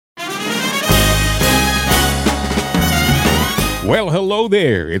Well, hello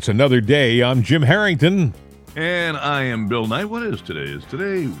there. It's another day. I'm Jim Harrington. And I am Bill Knight. What is today? Is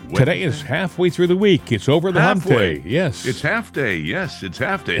today Wednesday? Today is halfway through the week. It's over the hump Halfway. day. Yes. It's half day. Yes, it's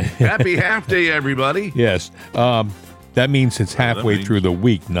half day. Happy half day, everybody. Yes. That means it's halfway through the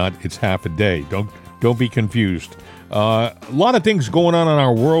week, not it's half a day. Don't be confused. A lot of things going on in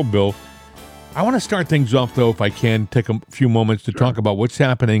our world, Bill. I want to start things off, though, if I can, take a few moments to talk about what's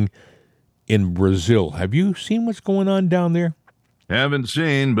happening in Brazil. Have you seen what's going on down there? Haven't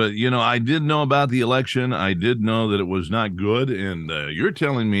seen, but, I did know about the election. I did know that it was not good. And you're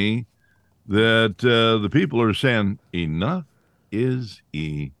telling me that the people are saying enough is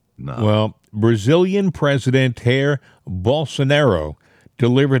enough. Well, Brazilian President Jair Bolsonaro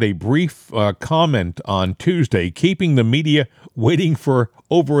delivered a brief comment on Tuesday, keeping the media waiting for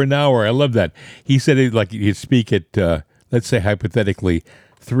over an hour. I love that. He said it like he'd speak at, let's say hypothetically,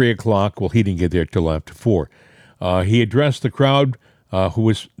 3 o'clock. Well, he didn't get there till after 4. He addressed the crowd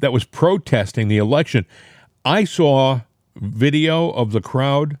that was protesting the election. I saw video of the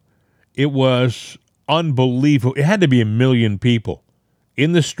crowd. It was unbelievable. It had to be 1 million people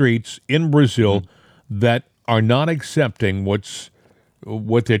in the streets in Brazil that are not accepting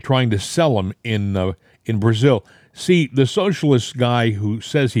what they're trying to sell them in Brazil. See, the socialist guy who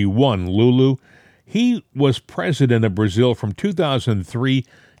says he won, Lulu, he was president of Brazil from 2003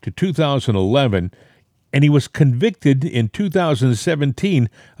 to 2011. And he was convicted in 2017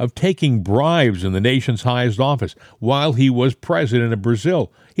 of taking bribes in the nation's highest office while he was president of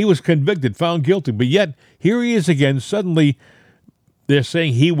Brazil. He was convicted, found guilty, but yet here he is again. Suddenly, they're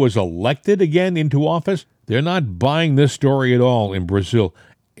saying he was elected again into office. They're not buying this story at all in Brazil.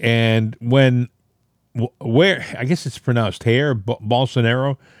 And where I guess it's pronounced Jair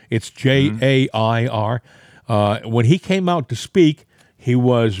Bolsonaro, it's Jair. When he came out to speak, he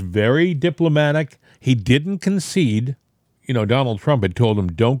was very diplomatic. He didn't concede. Donald Trump had told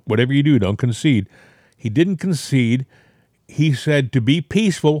him, whatever you do, don't concede. He didn't concede. He said to be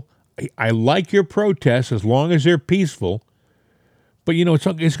peaceful. I like your protests as long as they're peaceful. But,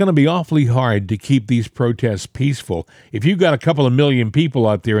 it's going to be awfully hard to keep these protests peaceful. If you've got a couple of million people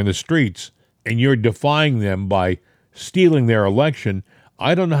out there in the streets and you're defying them by stealing their election,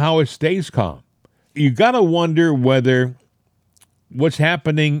 I don't know how it stays calm. You got to wonder whether what's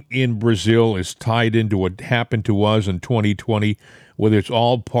happening in Brazil is tied into what happened to us in 2020, whether it's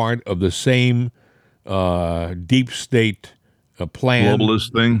all part of the same deep state plan.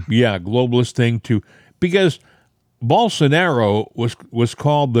 Globalist thing? Yeah, globalist thing too. Because Bolsonaro was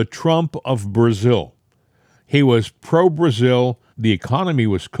called the Trump of Brazil. He was pro-Brazil. The economy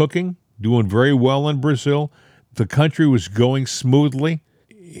was cooking, doing very well in Brazil. The country was going smoothly.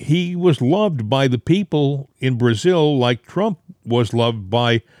 He was loved by the people in Brazil like Trump was loved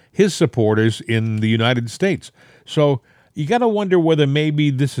by his supporters in the United States. So you got to wonder whether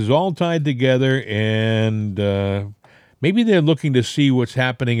maybe this is all tied together and maybe they're looking to see what's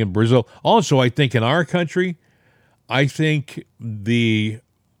happening in Brazil. Also, I think in our country, I think the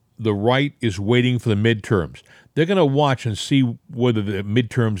right is waiting for the midterms. They're going to watch and see whether the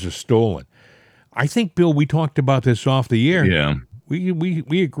midterms are stolen. I think, Bill, we talked about this off the air. Yeah.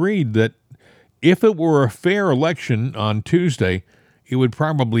 We agreed that if it were a fair election on Tuesday, it would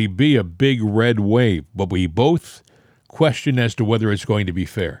probably be a big red wave. But we both question as to whether it's going to be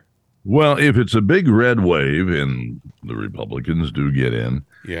fair. Well, if it's a big red wave and the Republicans do get in,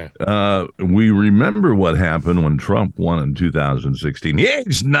 we remember what happened when Trump won in 2016.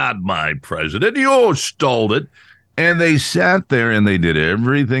 He's not my president. You stole it. And they sat there and they did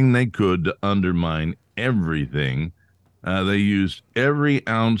everything they could to undermine everything. They used every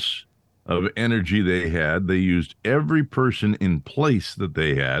ounce of energy they had. They used every person in place that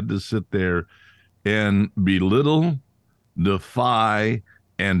they had to sit there and belittle, defy,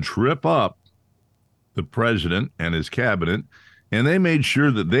 and trip up the president and his cabinet. And they made sure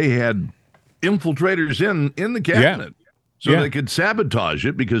that they had infiltrators in the cabinet so they could sabotage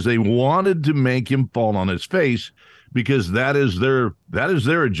it because they wanted to make him fall on his face because that is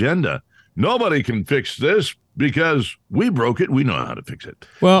their agenda. Nobody can fix this. Because we broke it, we know how to fix it.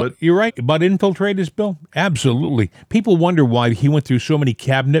 Well, you're right about infiltrators, Bill. Absolutely. People wonder why he went through so many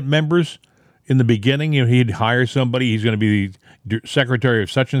cabinet members in the beginning. He'd hire somebody, he's going to be the secretary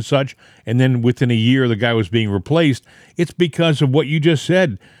of such and such, and then within a year, the guy was being replaced. It's because of what you just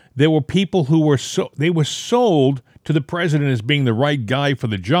said. There were people who were sold to the president as being the right guy for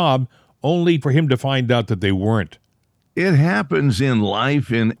the job, only for him to find out that they weren't. It happens in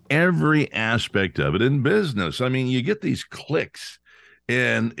life in every aspect of it, in business. I mean, you get these cliques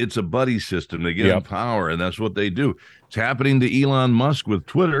And it's a buddy system. They get in power, and that's what they do. It's happening to Elon Musk with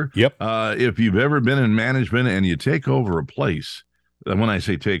Twitter. If you've ever been in management and you take over a place, and when I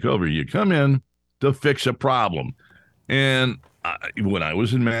say take over, you come in to fix a problem. And when I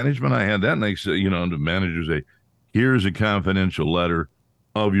was in management, I had that. And they say, the managers say, here's a confidential letter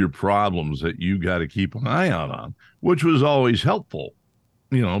of your problems that you got to keep an eye out on, which was always helpful,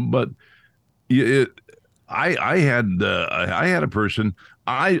 but I had a person.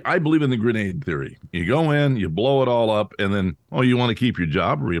 I believe in the grenade theory. You go in, you blow it all up, and then, you want to keep your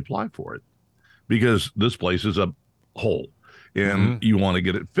job, reapply for it, because this place is a hole, and you want to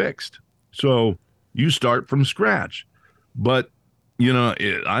get it fixed. So you start from scratch. But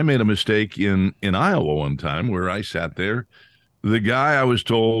I made a mistake in Iowa one time where I sat there. The guy I was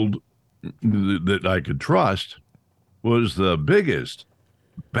told that I could trust was the biggest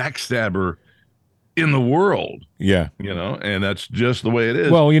backstabber in the world. Yeah. And that's just the way it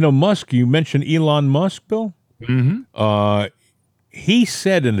is. Well, Musk, you mentioned Elon Musk, Bill. He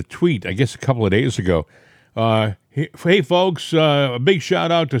said in a tweet, I guess a couple of days ago, hey, folks, a big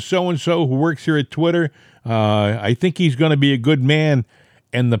shout out to so-and-so who works here at Twitter. I think he's going to be a good man.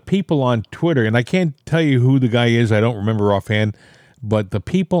 And the people on Twitter, and I can't tell you who the guy is, I don't remember offhand, but the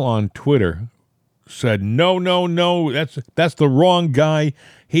people on Twitter said, no, that's the wrong guy.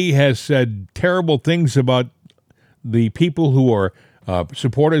 He has said terrible things about the people who are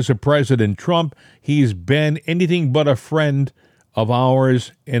supporters of President Trump. He's been anything but a friend of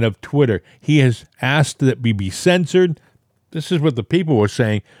ours and of Twitter. He has asked that we be censored. This is what the people were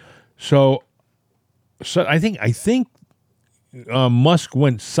saying. So I think Musk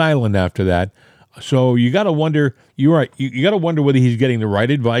went silent after that. So you got to wonder. You're right. You got to wonder whether he's getting the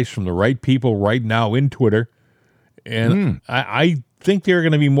right advice from the right people right now in Twitter. And I think there are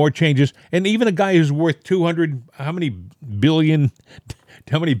going to be more changes. And even a guy who's worth how many billion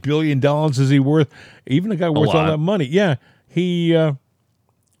dollars is he worth? Even a guy worth all that money,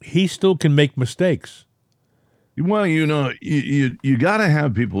 he still can make mistakes. Well, you got to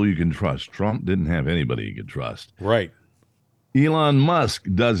have people you can trust. Trump didn't have anybody you could trust. Right. Elon Musk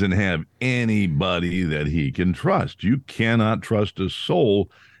doesn't have anybody that he can trust. You cannot trust a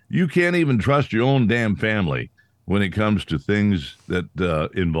soul. You can't even trust your own damn family when it comes to things that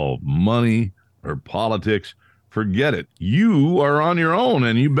involve money or politics. Forget it. You are on your own,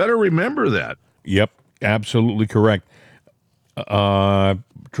 and you better remember that. Yep, absolutely correct.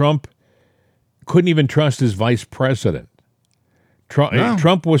 Trump couldn't even trust his vice president.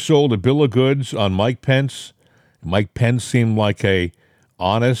 Trump was sold a bill of goods on Mike Pence. Mike Pence seemed like a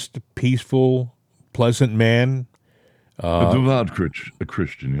honest, peaceful, pleasant man. A devout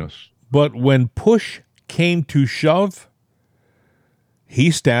Christian, yes. But when push came to shove, he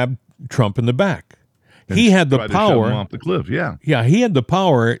stabbed Trump in the back. And he had the tried power. To shove him off the cliff, yeah. Yeah, he had the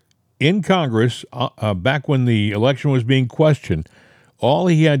power in Congress back when the election was being questioned. All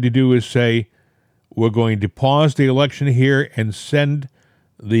he had to do is say, we're going to pause the election here and send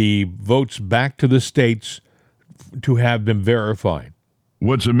the votes back to the states to have them verified.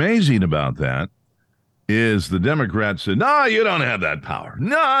 What's amazing about that is the Democrats said, no, you don't have that power.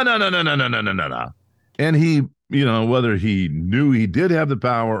 No. And he, whether he knew he did have the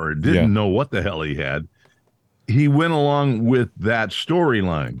power or didn't know what the hell he had, he went along with that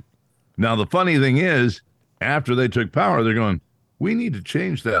storyline. Now, the funny thing is, after they took power, they're going, we need to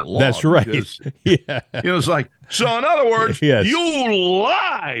change that law. That's right. Because, yeah. It's like, so in other words, you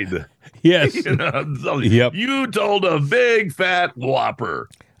lied. Yes. You told a big fat whopper.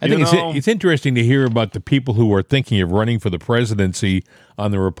 I think it's interesting to hear about the people who are thinking of running for the presidency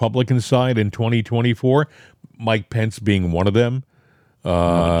on the Republican side in 2024, Mike Pence being one of them.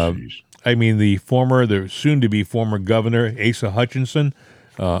 I mean, the soon-to-be former governor, Asa Hutchinson,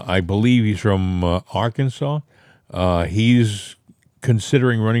 I believe he's from Arkansas. He's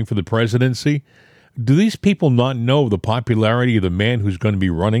considering running for the presidency. Do these people not know the popularity of the man who's going to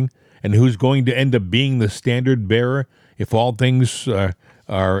be running and who's going to end up being the standard bearer if all things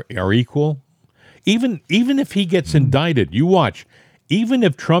are equal? Even if he gets indicted, you watch. Even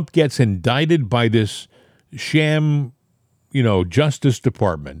if Trump gets indicted by this sham, Justice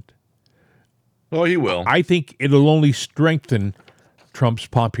Department. Oh, he will. I think it'll only strengthen Trump's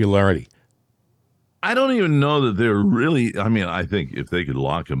popularity. I don't even know that they're really. I mean, I think if they could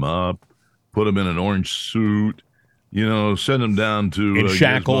lock him up, put him in an orange suit, send him down to in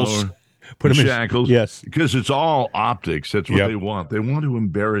shackles, put him in shackles. Yes, because it's all optics. That's what they want. They want to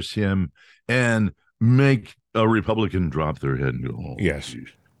embarrass him and make a Republican drop their head and go, "Oh, yes." Geez.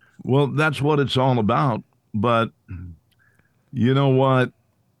 Well, that's what it's all about. But you know what?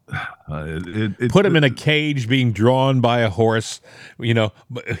 Put him in a cage being drawn by a horse,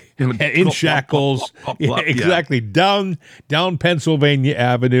 in shackles. Exactly. Down Pennsylvania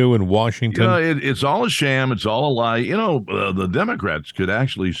Avenue in Washington. It's all a sham. It's all a lie. The Democrats could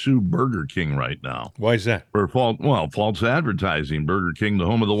actually sue Burger King right now. Why is that? For false advertising. Burger King, the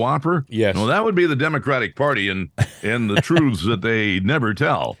home of the Whopper. Yes. Well, that would be the Democratic Party and the truths that they never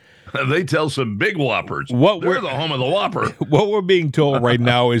tell. They tell some big whoppers. They're the home of the Whopper. What we're being told right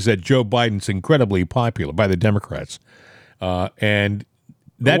now is that Joe Biden's incredibly popular by the Democrats. And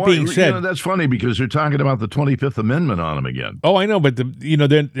that being said, that's funny because they're talking about the 25th Amendment on him again. Oh, I know, but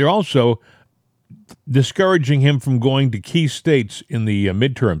they're also discouraging him from going to key states in the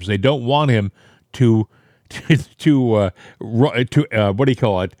midterms. They don't want him to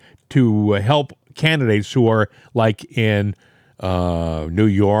help candidates who are like in New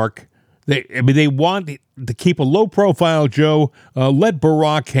York. They want to keep a low profile, Joe. Let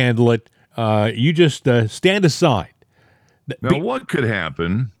Barack handle it. You just stand aside. Now, what could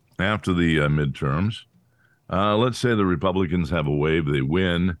happen after the midterms? Let's say the Republicans have a wave, they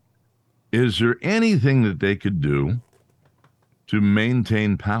win. Is there anything that they could do to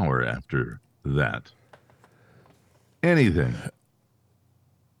maintain power after that? Anything?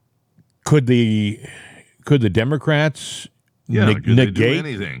 Could the Democrats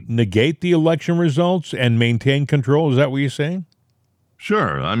negate the election results and maintain control? Is that what you're saying?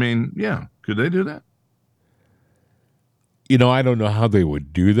 Sure. I mean, yeah. Could they do that? I don't know how they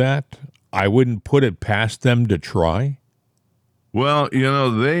would do that. I wouldn't put it past them to try. Well,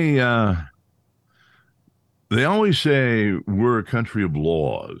 they always say we're a country of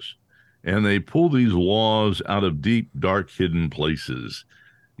laws, and they pull these laws out of deep, dark, hidden places.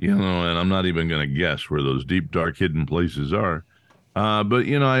 And I'm not even going to guess where those deep, dark, hidden places are. But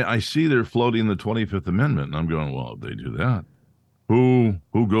I see they're floating the 25th Amendment, and I'm going, well, if they do that, who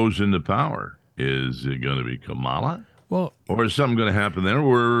goes into power? Is it going to be Kamala? Well, or is something going to happen there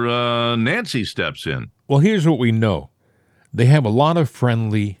where Nancy steps in? Well, here's what we know. They have a lot of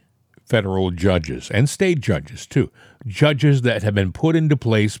friendly federal judges and state judges, too. Judges that have been put into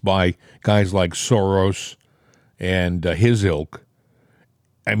place by guys like Soros and his ilk.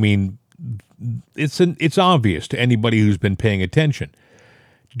 I mean, it's obvious to anybody who's been paying attention.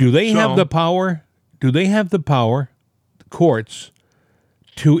 Do they have the power? The courts,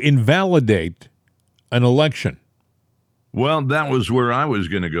 to invalidate an election? Well, that was where I was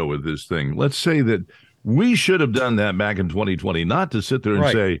going to go with this thing. Let's say that we should have done that back in 2020, not to sit there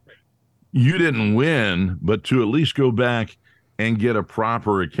and say, you didn't win, but to at least go back and get a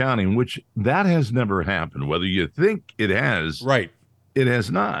proper accounting, which that has never happened. Whether you think it has, it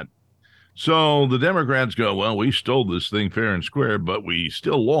has not. So the Democrats go, well, we stole this thing fair and square, but we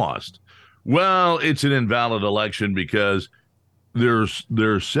still lost. Well, it's an invalid election because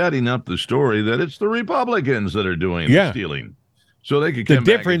they're setting up the story that it's the Republicans that are doing the stealing. So they could come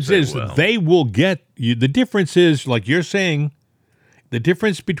back and say, they will get you. The difference is, like you're saying, the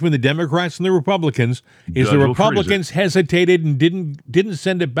difference between the Democrats and the Republicans is the Republicans hesitated and didn't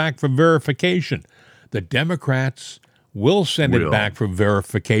send it back for verification. The Democrats will send it back for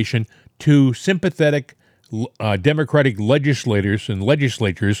verification to sympathetic Democratic legislators and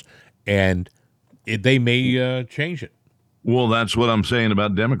legislatures, and they may change it. Well, that's what I'm saying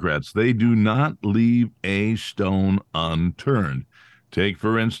about Democrats. They do not leave a stone unturned. Take,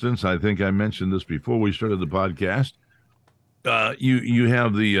 for instance, I think I mentioned this before we started the podcast. You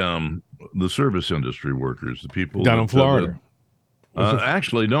have the service industry workers, the people down in Florida.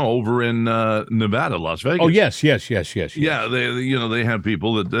 Actually, no, over in Nevada, Las Vegas. Oh, yes. Yeah, they have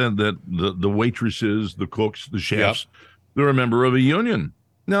people that the waitresses, the cooks, the chefs. They're a member of a union.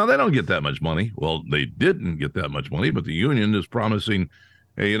 Now, they don't get that much money. Well, they didn't get that much money, but the union is promising,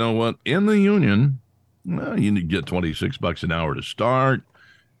 hey, you know what? In the union, you need to get $26 an hour to start.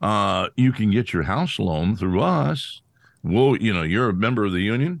 You can get your house loan through us. Well, you're a member of the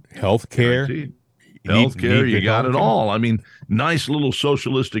union. Healthcare. Healthcare, you got it all. I mean, nice little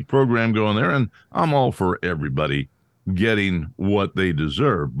socialistic program going there, and I'm all for everybody getting what they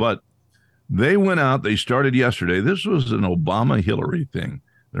deserve. But they went out, they started yesterday. This was an Obama-Hillary thing.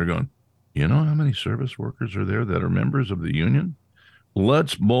 They're going, you know how many service workers are there that are members of the union?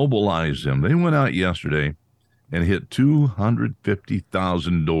 Let's mobilize them. They went out yesterday and hit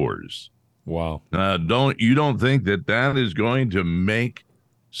 250,000 doors. Wow. You don't think that is going to make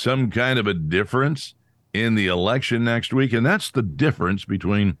some kind of a difference in the election next week? And that's the difference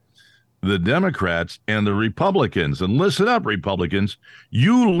between the Democrats and the Republicans. And listen up, Republicans,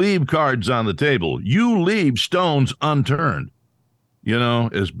 you leave cards on the table. You leave stones unturned.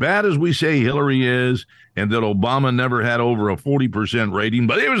 As bad as we say Hillary is, and that Obama never had over a 40% rating,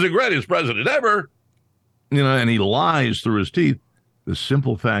 but he was the greatest president ever, and he lies through his teeth. The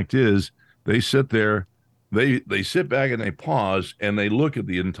simple fact is they sit there, they sit back and they pause and they look at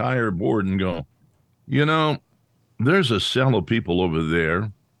the entire board and go, there's a cell of people over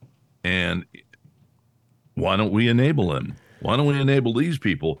there, and why don't we enable them? Why don't we enable these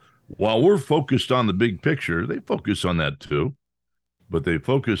people? While we're focused on the big picture, they focus on that too, but they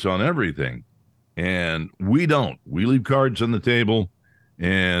focus on everything. And we don't. We leave cards on the table,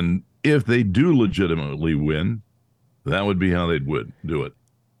 and if they do legitimately win, that would be how they'd do it.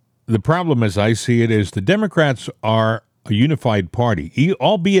 The problem, as I see it, is the Democrats are a unified party,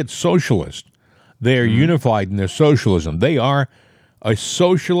 albeit socialist. They are unified in their socialism. They are a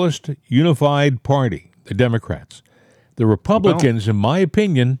socialist unified party, the Democrats. The Republicans, in my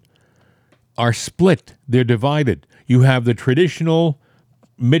opinion, are split. They're divided. You have the traditional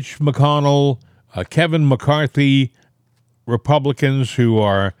Mitch McConnell, Kevin McCarthy Republicans who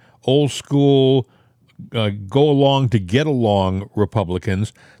are old school, go along to get along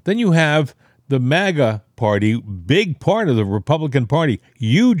Republicans. Then you have the MAGA party, big part of the Republican Party,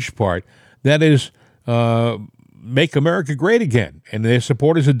 huge part, that is Make America Great Again. And their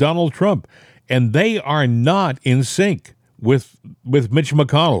supporters of Donald Trump. And they are not in sync with Mitch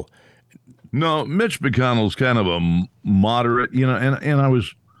McConnell. No, Mitch McConnell's kind of a moderate, and I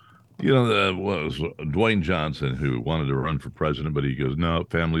was, was Dwayne Johnson, who wanted to run for president, but he goes, no,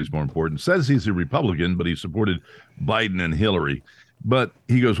 family's more important. Says he's a Republican, but he supported Biden and Hillary. But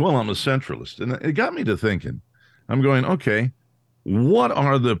he goes, well, I'm a centralist. And it got me to thinking. I'm going, okay, what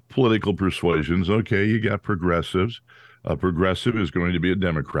are the political persuasions? Okay, you got progressives. A progressive is going to be a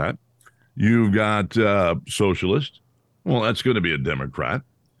Democrat. You've got socialist. Well, that's going to be a Democrat.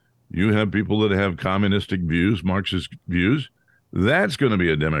 You have people that have communistic views, Marxist views. That's going to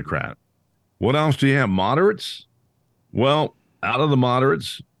be a Democrat. What else do you have? Moderates? Well, out of the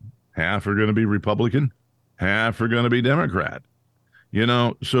moderates, half are going to be Republican, half are going to be Democrat.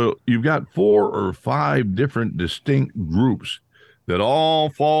 So you've got 4 or 5 different distinct groups that all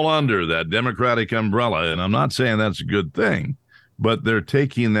fall under that Democratic umbrella. And I'm not saying that's a good thing, but they're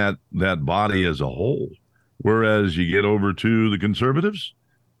taking that body as a whole. Whereas you get over to the conservatives,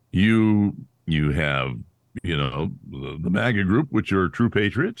 you have, the MAGA group, which are true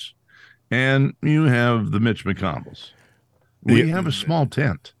patriots, and you have the Mitch McConnells. We have a small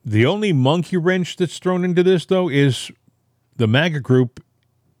tent. The only monkey wrench that's thrown into this, though, is the MAGA group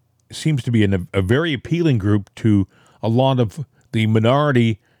seems to be a very appealing group to a lot of the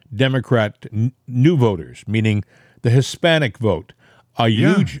minority Democrat new voters, meaning the Hispanic vote. A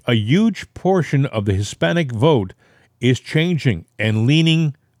huge portion of the Hispanic vote is changing and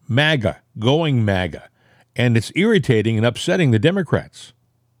leaning MAGA, going MAGA. And it's irritating and upsetting the Democrats.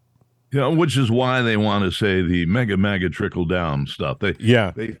 Which is why they want to say the MAGA trickle down stuff.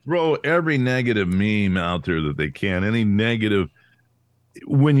 They throw every negative meme out there that they can. Any negative,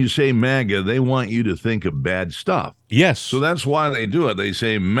 when you say MAGA, they want you to think of bad stuff. Yes. So that's why they do it. They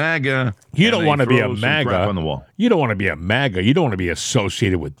say MAGA. You don't want to be a MAGA on the wall. You don't want to be a MAGA. You don't want to be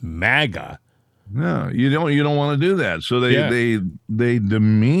associated with MAGA. No, you don't want to do that. So they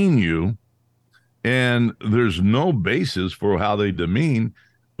demean you, and there's no basis for how they demean,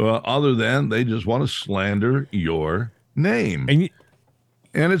 other than they just want to slander your name.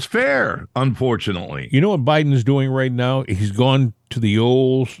 And it's fair, unfortunately. You know what Biden's doing right now? He's gone to the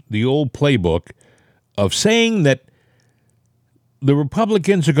old playbook of saying that the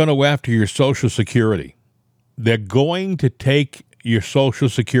Republicans are going to go after your Social Security. They're going to take your Social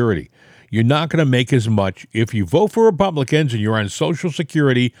Security. You're not going to make as much. If you vote for Republicans and you're on Social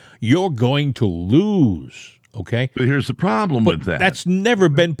Security, you're going to lose, okay? But here's the problem with that. That's never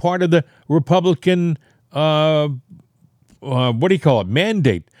been part of the Republican,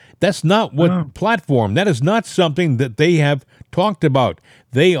 mandate. That's not what platform. That is not something that they have talked about.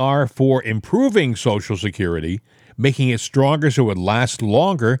 They are for improving Social Security, making it stronger so it lasts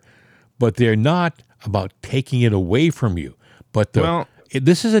longer, but they're not about taking it away from you. But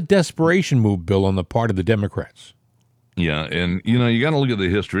this is a desperation move, Bill, on the part of the Democrats. Yeah, and, you got to look at the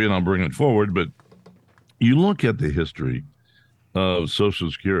history, and I'll bring it forward, but you look at the history of Social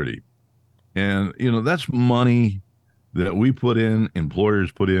Security, and, that's money that we put in,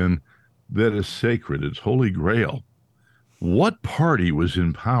 employers put in, that is sacred. It's holy grail. What party was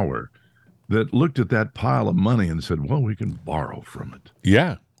in power that looked at that pile of money and said, well, we can borrow from it?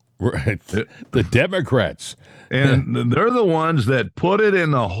 Yeah. Right. The Democrats. And they're the ones that put it in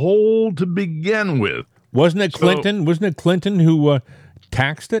the hole to begin with. Wasn't it Clinton? Wasn't it Clinton who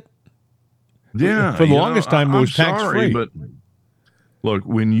taxed it? Yeah. For the longest time, it was tax-free. But Look,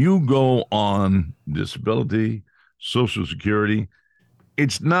 when you go on disability, Social Security,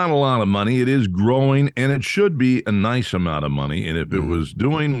 it's not a lot of money. It is growing, and it should be a nice amount of money. And if it was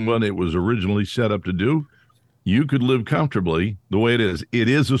doing what it was originally set up to do, you could live comfortably the way it is. It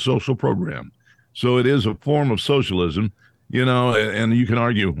is a social program. So it is a form of socialism, and you can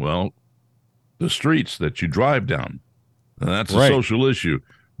argue, well, the streets that you drive down, that's a social issue.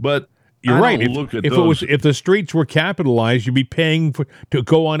 But you're I right. don't look at those. If the streets were capitalized, you'd be paying to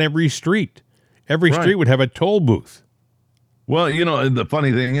go on every street. Every street would have a toll booth. Well, the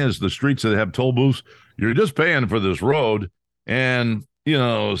funny thing is, the streets that have toll booths, you're just paying for this road, and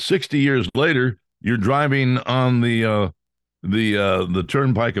 60 years later, you're driving on the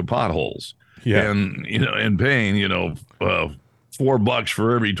turnpike of potholes, and paying $4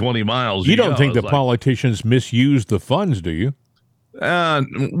 for every 20 miles. You don't think the politicians misuse the funds, do you?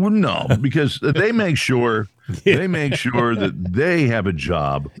 No, because they make sure that they have a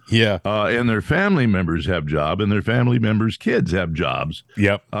job. Yeah. And their family members have job, and their family members' kids have jobs.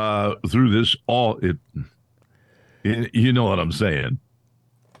 Yep. Through this you know what I'm saying.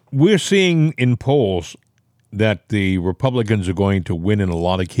 We're seeing in polls that the Republicans are going to win in a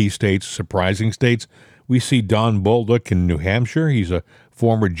lot of key states, surprising states. We see Don Bolduc in New Hampshire. He's a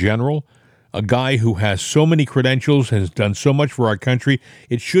former general, a guy who has so many credentials, has done so much for our country.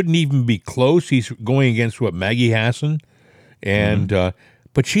 It shouldn't even be close. He's going against Maggie Hassan, and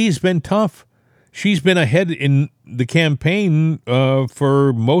but she's been tough. She's been ahead in the campaign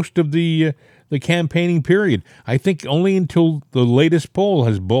for most of the campaigning period. I think only until the latest poll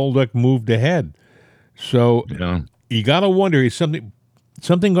has Bolduc moved ahead. So you got to wonder, is something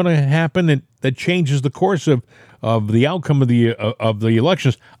going to happen that changes the course of the outcome of the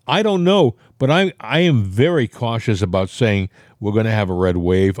elections? I don't know, but I am very cautious about saying we're going to have a red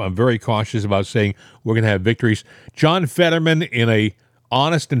wave. I'm very cautious about saying we're going to have victories. John Fetterman, in a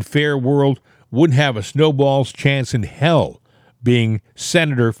honest and fair world, wouldn't have a snowball's chance in hell being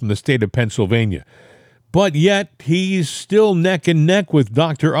senator from the state of Pennsylvania. But yet, he's still neck and neck with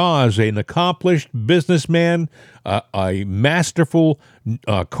Dr. Oz, an accomplished businessman, a masterful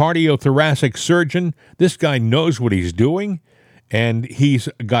cardiothoracic surgeon. This guy knows what he's doing, and he's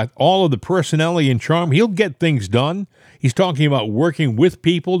got all of the personality and charm. He'll get things done. He's talking about working with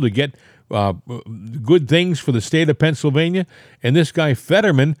people to get good things for the state of Pennsylvania. And this guy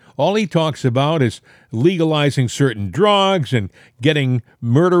Fetterman, all he talks about is legalizing certain drugs and getting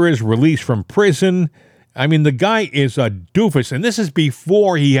murderers released from prison. I mean, the guy is a doofus, and this is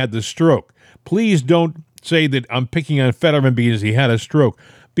before he had the stroke. Please don't say that I'm picking on Fetterman because he had a stroke.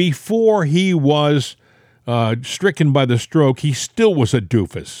 Before he was stricken by the stroke, he still was a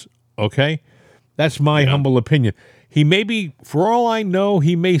doofus, okay? That's my humble opinion. He may be, for all I know,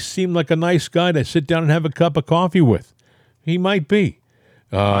 he may seem like a nice guy to sit down and have a cup of coffee with. He might be.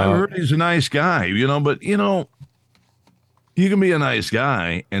 I heard he's a nice guy, but, you can be a nice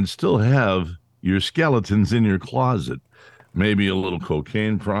guy and still have your skeletons in your closet. Maybe a little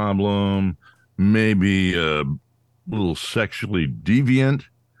cocaine problem, maybe a little sexually deviant.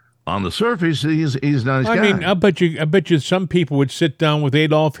 On the surface, he's a nice guy. I mean, I bet you some people would sit down with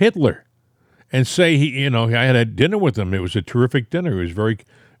Adolf Hitler and say, I had a dinner with him. It was a terrific dinner. It was very,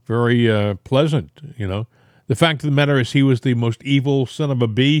 very pleasant, The fact of the matter is he was the most evil son of a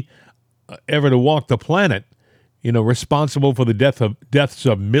bee ever to walk the planet. Responsible for the deaths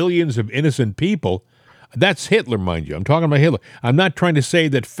of millions of innocent people. That's Hitler, mind you. I'm talking about Hitler. I'm not trying to say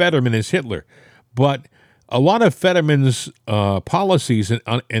that Fetterman is Hitler, but a lot of Fetterman's policies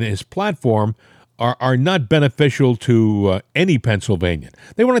and his platform are not beneficial to any Pennsylvanian.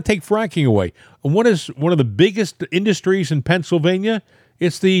 They want to take fracking away. And what is one of the biggest industries in Pennsylvania?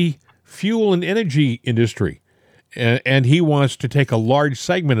 It's the fuel and energy industry. And he wants to take a large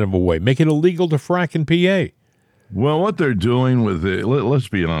segment of it away, make it illegal to frack in PA. Well, what they're doing with it, let's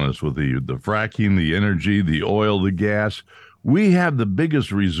be honest with you, the fracking, the energy, the oil, the gas, we have the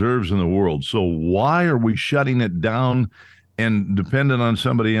biggest reserves in the world. So why are we shutting it down and dependent on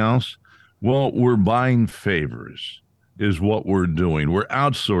somebody else? Well, we're buying favors is what we're doing. We're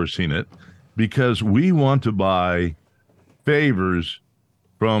outsourcing it because we want to buy favors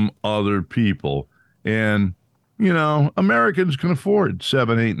from other people. And, Americans can afford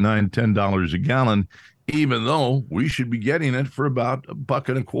 $7, $8, $9, $10 a gallon, even though we should be getting it for about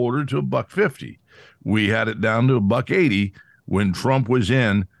 $1.25 to $1.50. We had it down to $1.80 when Trump was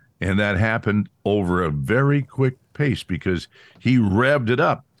in, and that happened over a very quick pace because he revved it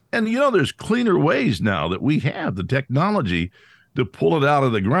up. And, there's cleaner ways now that we have the technology to pull it out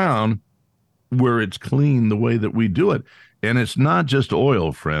of the ground where it's clean the way that we do it. And it's not just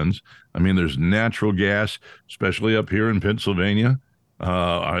oil, friends. I mean, there's natural gas, especially up here in Pennsylvania.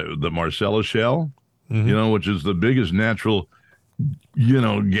 the Marcellus Shale, Mm-hmm. which is the biggest natural,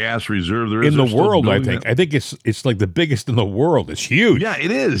 gas reserve there is. In the They're still world, I building think. that. I think it's like the biggest in the world. It's Yeah, huge.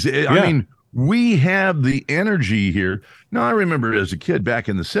 it is. I Yeah. mean, we have the energy here. Now, I remember as a kid back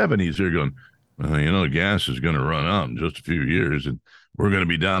in the 70s, they're going, gas is going to run out in just a few years, and we're going to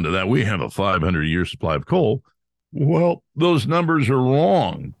be down to that. We have a 500-year supply of coal. Well, those numbers are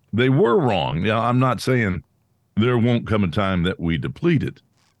wrong. They were wrong. Now, I'm not saying there won't come a time that we deplete it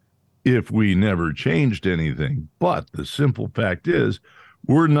if we never changed anything. But the simple fact is,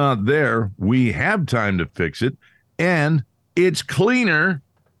 we're not there. We have time to fix it, and it's cleaner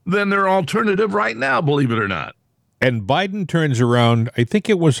than their alternative right now, believe it or not. And Biden turns around, I think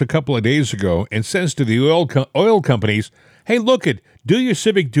it was a couple of days ago, and says to the oil companies, hey, do your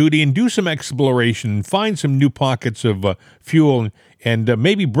civic duty and do some exploration and find some new pockets of fuel and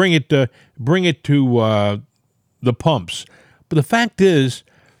maybe bring it to the pumps. But the fact is,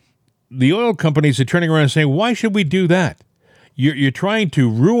 the oil companies are turning around and saying, why should we do that? You're trying to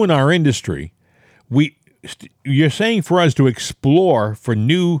ruin our industry. You're saying for us to explore for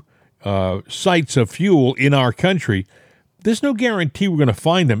new sites of fuel in our country. There's no guarantee we're going to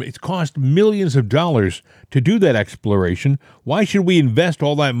find them. It's cost millions of dollars to do that exploration. Why should we invest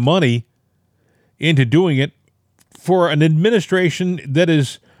all that money into doing it for an administration that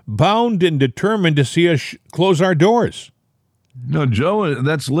is bound and determined to see us close our doors? No, Joe,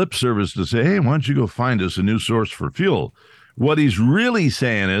 that's lip service to say, hey, why don't you go find us a new source for fuel? What he's really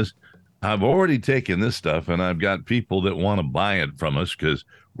saying is, I've already taken this stuff and I've got people that want to buy it from us because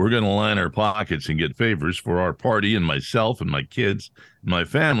we're going to line our pockets and get favors for our party and myself and my kids and my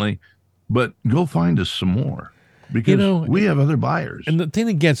family. But go find us some more because we have other buyers. And the thing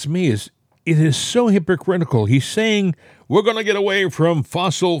that gets me is it is so hypocritical. He's saying we're going to get away from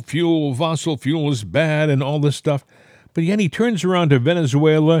fossil fuel. Fossil fuel is bad and all this stuff. But yet he turns around to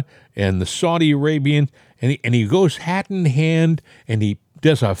Venezuela and the Saudi Arabian and he goes hat in hand and he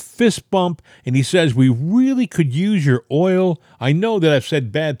does a fist bump, and he says, we really could use your oil. I know that I've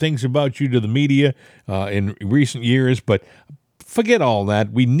said bad things about you to the media in recent years, but forget all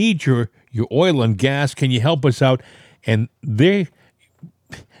that. We need your oil and gas. Can you help us out? And they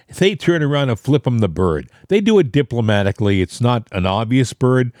turn around and flip him the bird. They do it diplomatically. It's not an obvious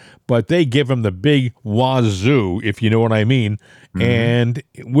bird, but they give him the big wazoo, if you know what I mean, and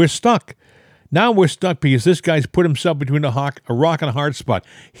we're stuck. Now we're stuck because this guy's put himself between a rock and a hard spot.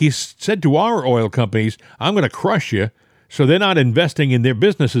 He's said to our oil companies, I'm going to crush you, so they're not investing in their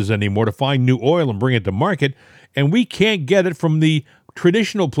businesses anymore to find new oil and bring it to market, and we can't get it from the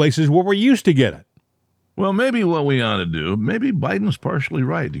traditional places where we're used to get it. Well, maybe what we ought to do, maybe Biden's partially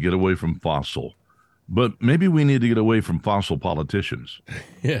right to get away from fossil, but maybe we need to get away from fossil politicians.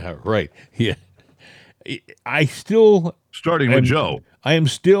 Yeah, right. Yeah. I still... Starting with Joe. I am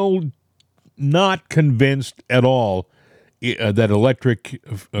still not convinced at all that electric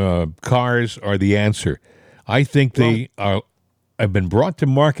cars are the answer. I think they have been brought to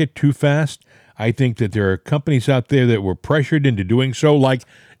market too fast. I think that there are companies out there that were pressured into doing so, like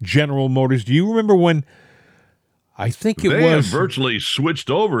General Motors. Do you remember when They have virtually switched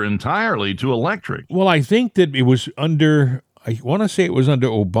over entirely to electric. Well, I think that it was I want to say it was under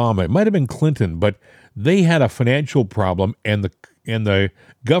Obama. It might have been Clinton, but they had a financial problem, and the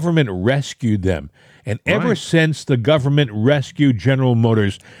government rescued them. And ever since the government rescued General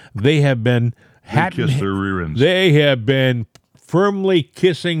Motors, they have been kiss their rear ends. They have been firmly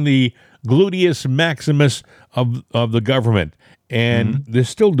kissing the gluteus maximus of the government, and they're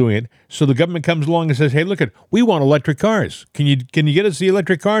still doing it. So the government comes along and says, "Hey, look we want electric cars. Can you get us the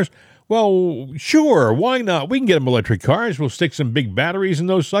electric cars?" Well, sure, why not? We can get them electric cars. We'll stick some big batteries in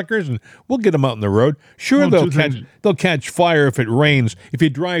those suckers, and we'll get them out in the road. Sure, they'll catch fire if it rains. If you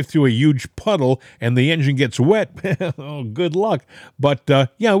drive through a huge puddle and the engine gets wet, oh, good luck. But,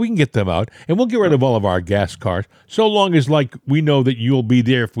 yeah, we can get them out, and we'll get rid of all of our gas cars, so long as, we know that you'll be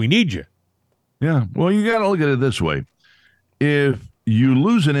there if we need you. Yeah, well, you got to look at it this way. If you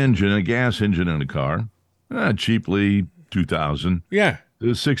lose an engine, a gas engine in a car, cheaply, $2,000. Yeah.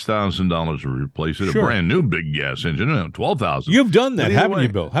 $6,000 to replace it. Sure. A brand new big gas engine, $12,000. You've done that, haven't you,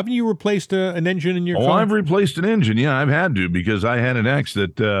 Bill? Haven't you replaced an engine in your car? Oh, I've replaced an engine. Yeah, I've had to because I had an ex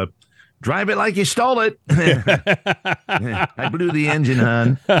that drive it like you stole it. I blew the engine,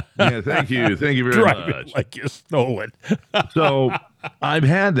 hon. Yeah, thank you very much. Drive it like you stole it. So I've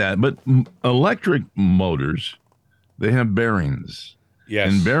had that, but electric motors, they have bearings.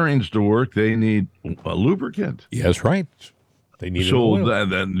 Yes. And bearings to work, they need a lubricant. Yes, right. They need oil.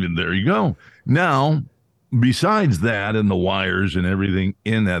 There you go. Now, besides that and the wires and everything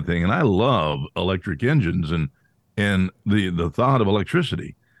in that thing, and I love electric engines and and the thought of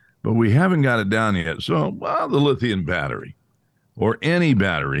electricity, but we haven't got it down yet. So, the lithium battery or any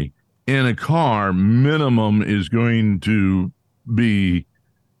battery in a car minimum is going to be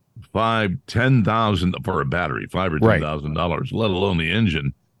 $10,000 for a battery, $5,000 or $10,000, let alone the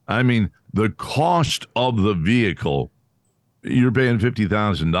engine. I mean, the cost of the vehicle, you're paying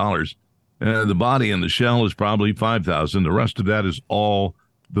 $50,000. The body and the shell is probably $5,000. The rest of that is all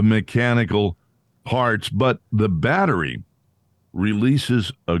the mechanical parts. But the battery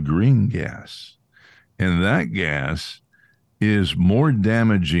releases a green gas, and that gas is more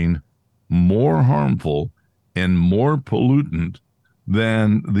damaging, more harmful, and more pollutant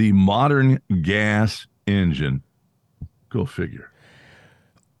than the modern gas engine. Go figure.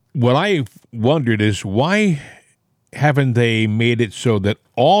 What I wondered is, why haven't they made it so that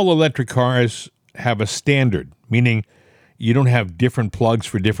all electric cars have a standard, meaning you don't have different plugs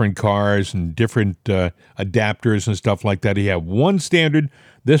for different cars and different adapters and stuff like that. You have one standard.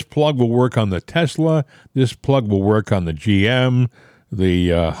 This plug will work on the Tesla. This plug will work on the GM, the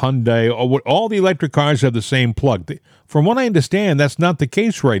Hyundai. All the electric cars have the same plug. From what I understand, that's not the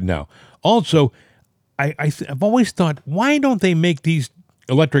case right now. Also, I've always thought, why don't they make these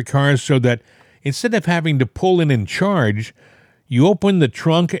electric cars so that instead of having to pull in and charge, you open the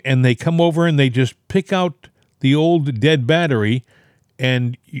trunk and they come over and they just pick out the old dead battery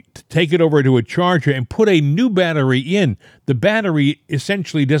and take it over to a charger and put a new battery in. The battery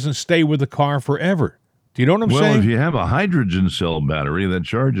essentially doesn't stay with the car forever. Do you know what I'm saying? Well, if you have a hydrogen cell battery that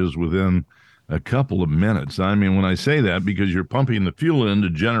charges within a couple of minutes, I mean, when I say that, because you're pumping the fuel in to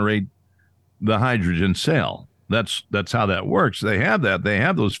generate the hydrogen cell. That's how that works. They have that. They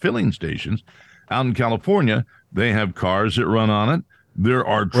have those filling stations. Out in California, they have cars that run on it. There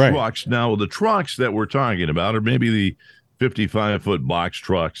are trucks. Right. Now, the trucks that we're talking about are maybe the 55-foot box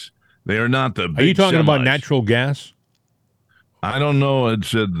trucks. They are not the big Are you talking semis. about natural gas? I don't know. It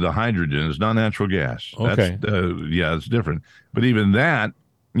said the hydrogen is not natural gas. Okay. It's different. But even that,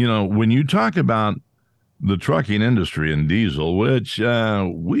 when you talk about the trucking industry and diesel, which we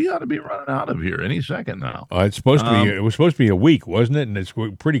ought to be running out of here any second now. It's supposed to be. It was supposed to be a week, wasn't it? And it's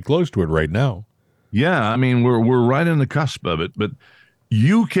pretty close to it right now. Yeah, I mean, we're right in the cusp of it. But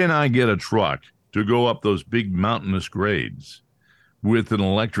you cannot get a truck to go up those big mountainous grades with an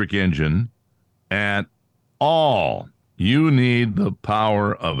electric engine at all. You need the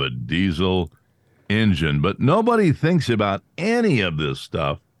power of a diesel engine. But nobody thinks about any of this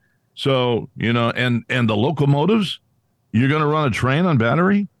stuff. So, and the locomotives, you're going to run a train on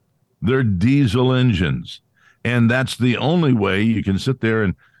battery? They're diesel engines. And that's the only way you can sit there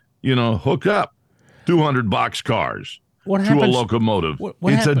and, hook up 200 boxcars to a locomotive.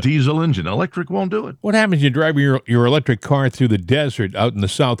 It's a diesel engine. Electric won't do it. What happens? You drive your electric car through the desert out in the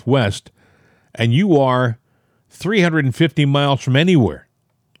Southwest, and you are 350 miles from anywhere,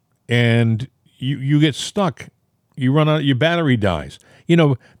 and you get stuck. You run out. Your battery dies.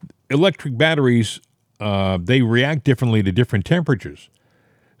 Electric batteries, they react differently to different temperatures.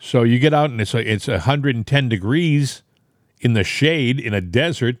 So you get out and it's 110 degrees in the shade in a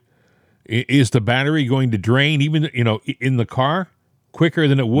desert. Is the battery going to drain even, in the car quicker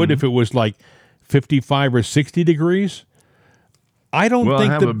than it would if it was like 55 or 60 degrees? I don't think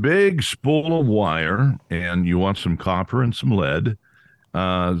have a big spool of wire, and you want some copper and some lead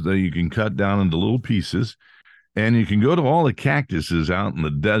that you can cut down into little pieces. And you can go to all the cactuses out in the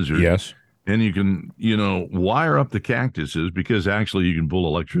desert. Yes. And you can, wire up the cactuses, because actually you can pull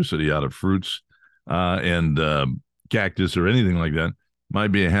electricity out of fruits and cactus or anything like that.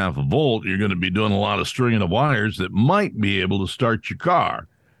 Might be a half a volt. You're going to be doing a lot of stringing of wires that might be able to start your car.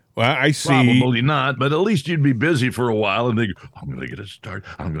 Well, I see. Probably not, but at least you'd be busy for a while and think, I'm going to get it to start.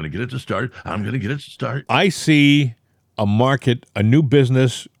 I'm going to get it to start. I'm going to get it to start. I see a market, a new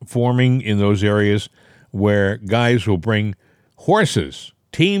business forming in those areas where guys will bring horses,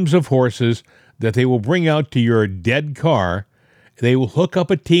 teams of horses that they will bring out to your dead car. They will hook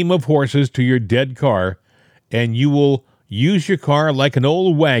up a team of horses to your dead car, and you will use your car like an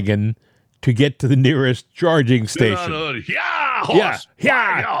old wagon to get to the nearest charging station.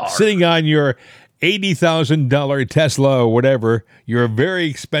 Sitting on your $80,000 Tesla or whatever, your very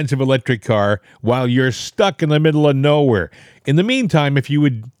expensive electric car, while you're stuck in the middle of nowhere. In the meantime, if you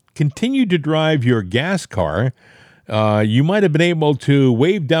would continue to drive your gas car, you might have been able to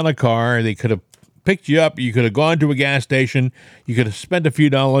wave down a car. They could have picked you up. You could have gone to a gas station. You could have spent a few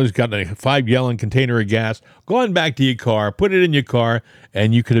dollars, gotten a 5-gallon container of gas, gone back to your car, put it in your car,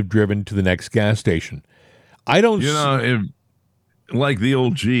 and you could have driven to the next gas station. I don't... like the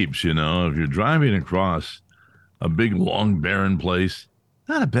old Jeeps, if you're driving across a big, long, barren place,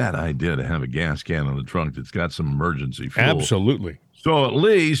 not a bad idea to have a gas can in the trunk that's got some emergency fuel. Absolutely. So at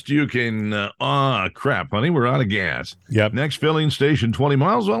least you can, crap, honey, we're out of gas. Yep. Next filling station, 20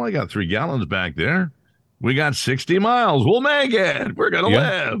 miles. Well, I got 3 gallons back there. We got 60 miles. We'll make it. We're going to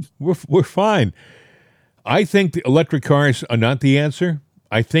live. We're fine. I think the electric cars are not the answer.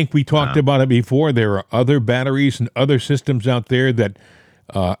 I think we talked about it before. There are other batteries and other systems out there that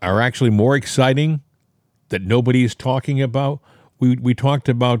are actually more exciting that nobody is talking about. We talked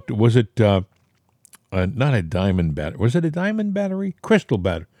about, was it not a diamond battery? Was it a diamond battery? Crystal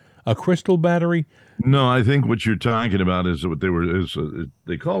battery. A crystal battery? No, I think what you're talking about is what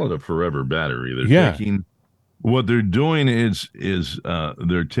they call it a forever battery. They're taking, what they're doing is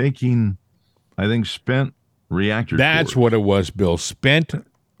they're taking, I think, spent reactor That's cores. what it was, Bill. Spent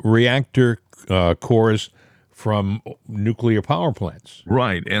reactor cores from nuclear power plants.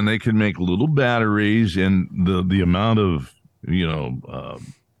 Right, and they can make little batteries, and the amount of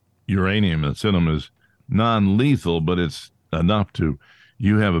uranium that's in them is non-lethal, but it's enough to,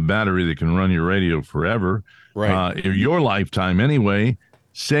 you have a battery that can run your radio forever, right? Your lifetime anyway.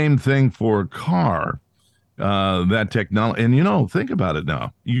 Same thing for a car. That technology, and think about it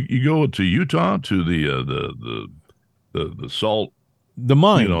now. You go to Utah to the salt, the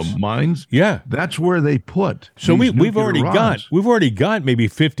mines, mines. Yeah, that's where they put. So we've already got maybe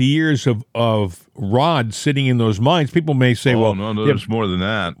 50 years of rods sitting in those mines. People may say, no, there's more than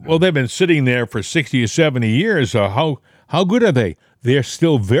that. Well, they've been sitting there for 60 or 70 years. How good are they? They're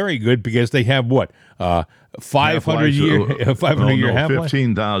still very good because they have what? 500 year half-life?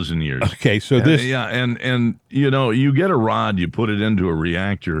 15,000 years. Okay, so and you get a rod, you put it into a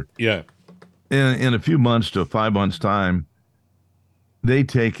reactor. Yeah. In a few months to 5 months' time, they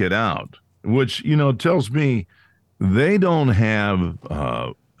take it out, which, tells me they don't have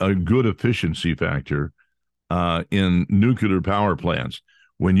a good efficiency factor in nuclear power plants.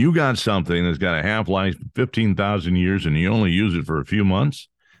 When you got something that's got a half-life 15,000 years and you only use it for a few months,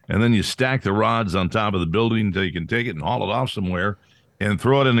 and then you stack the rods on top of the building until you can take it and haul it off somewhere and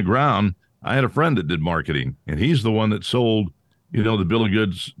throw it in the ground. I had a friend that did marketing, and he's the one that sold, the bill of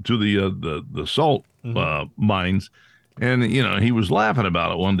goods to the salt mines. And, he was laughing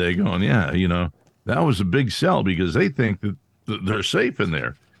about it one day going, that was a big sell because they think that they're safe in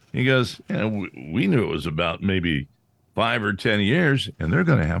there. He goes, we knew it was about maybe 5 or 10 years, and they're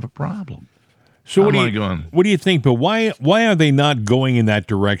going to have a problem. So what do you think? But why are they not going in that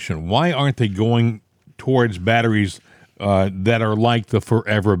direction? Why aren't they going towards batteries that are like the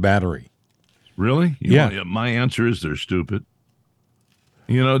forever battery? Really? Yeah. My answer is they're stupid.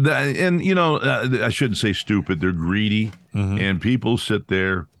 I shouldn't say stupid. They're greedy, and people sit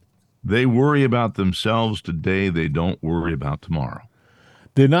there. They worry about themselves today. They don't worry about tomorrow.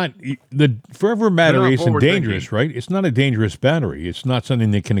 They're not. The forever battery isn't dangerous, right? It's not a dangerous battery. It's not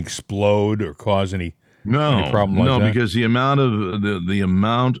something that can explode or cause any problem like that. No, because the amount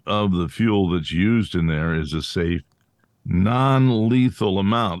of the fuel that's used in there is a safe, non-lethal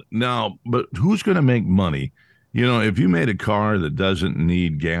amount. Now, but who's going to make money? If you made a car that doesn't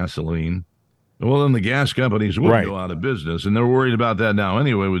need gasoline, well, then the gas companies would go out of business, and they're worried about that now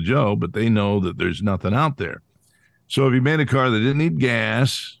anyway with Joe. But they know that there's nothing out there. So if you made a car that didn't need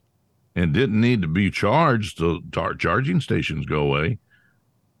gas and didn't need to be charged, so charging stations go away,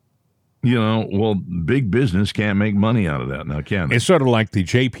 big business can't make money out of that now, can they? It's sort of like the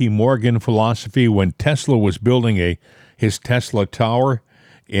J.P. Morgan philosophy when Tesla was building his Tesla Tower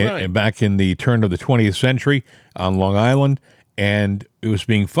back in the turn of the 20th century on Long Island, and it was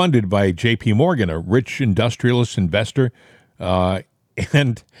being funded by J.P. Morgan, a rich industrialist investor,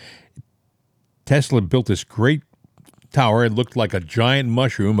 and Tesla built this great tower. It looked like a giant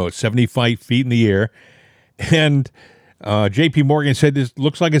mushroom, about 75 feet in the air. And J.P. Morgan said, "This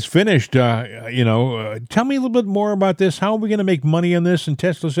looks like it's finished. Tell me a little bit more about this. How are we going to make money on this?" And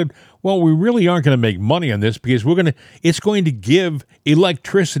Tesla said, "Well, we really aren't going to make money on this because it's going to give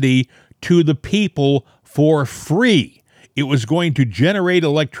electricity to the people for free. It was going to generate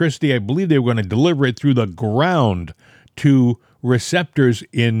electricity. I believe they were going to deliver it through the ground to receptors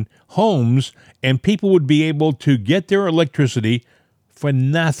in homes, and people would be able to get their electricity for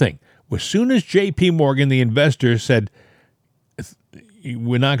nothing." As soon as J.P. Morgan, the investor, said,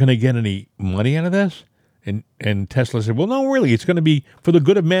 "We're not going to get any money out of this," and Tesla said, "Well, no, really, it's going to be for the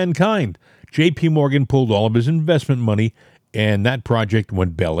good of mankind." J.P. Morgan pulled all of his investment money, and that project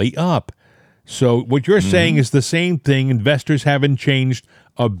went belly up. So what you're saying is the same thing. Investors haven't changed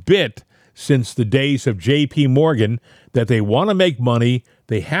a bit since the days of J.P. Morgan, that they want to make money,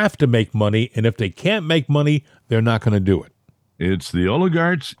 they have to make money, and if they can't make money, they're not going to do it. It's the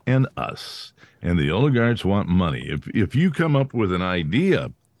oligarchs and us. And the oligarchs want money. If you come up with an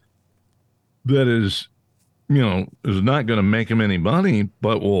idea that is, is not going to make them any money,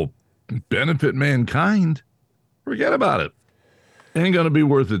 but will benefit mankind, forget about it. Ain't going to be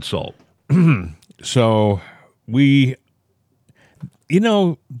worth its salt. So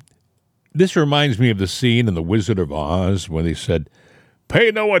this reminds me of the scene in The Wizard of Oz where they said,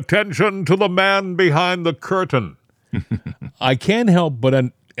 "Pay no attention to the man behind the curtain." I can't help but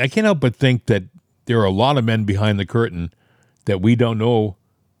think that there are a lot of men behind the curtain that we don't know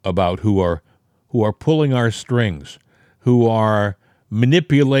about who are pulling our strings, who are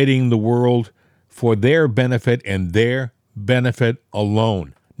manipulating the world for their benefit and their benefit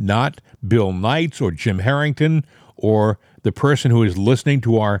alone, not Bill Knights or Jim Harrington or the person who is listening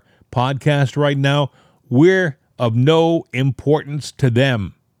to our podcast right now. We're of no importance to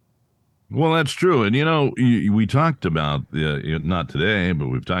them. Well, that's true. And, we talked about, not today, but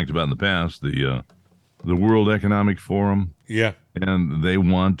we've talked about in the past, the World Economic Forum. Yeah. And they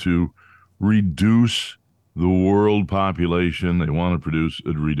want to reduce the world population. They want to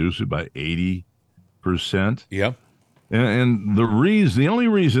reduce it by 80%. Yep. And the only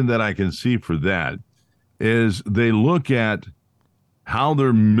reason that I can see for that is they look at how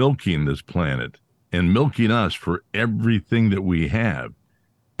they're milking this planet and milking us for everything that we have.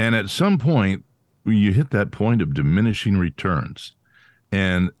 And at some point, you hit that point of diminishing returns.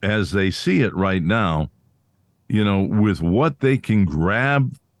 And as they see it right now, with what they can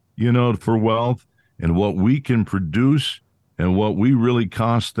grab, for wealth and what we can produce and what we really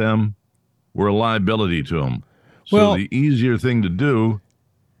cost them, we're a liability to them. So the easier thing to do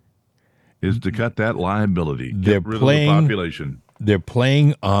is to cut that liability. Get rid of the population. They're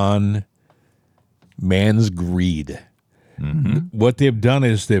playing on man's greed. Mm-hmm. What they've done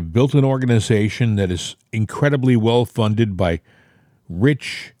is they've built an organization that is incredibly well funded by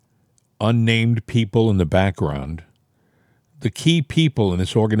rich, unnamed people in the background. The key people in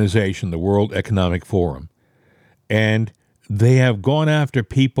this organization, the World Economic Forum. And they have gone after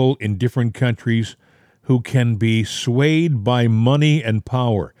people in different countries who can be swayed by money and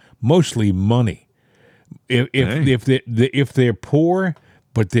power, mostly money. If they're poor,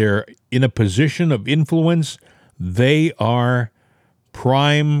 but they're in a position of influence, they are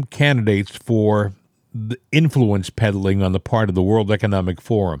prime candidates for the influence peddling on the part of the World Economic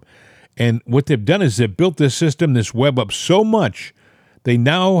Forum. And what they've done is they've built this system, this web up so much, they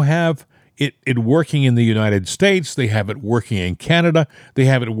now have it working in the United States, they have it working in Canada, they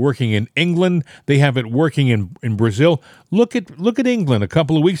have it working in England, they have it working in Brazil. Look at England. A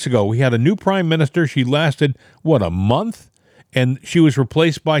couple of weeks ago, we had a new prime minister. She lasted, a month? And she was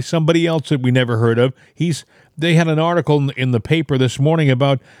replaced by somebody else that we never heard of. They had an article in the paper this morning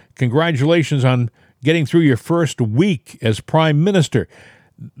about congratulations on getting through your first week as prime minister.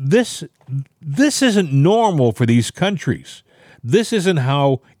 This isn't normal for these countries. This isn't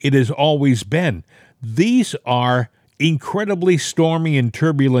how it has always been. These are incredibly stormy and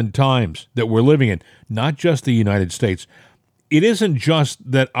turbulent times that we're living in, not just the United States. It isn't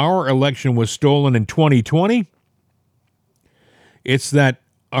just that our election was stolen in 2020. It's that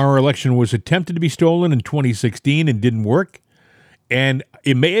our election was attempted to be stolen in 2016 and didn't work. And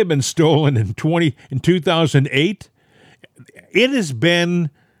it may have been stolen in 2008. It has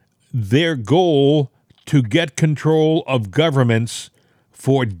been their goal to get control of governments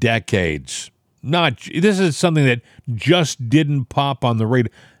for decades. This is something that just didn't pop on the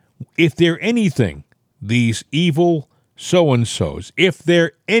radar. If they're anything, these evil so-and-sos, if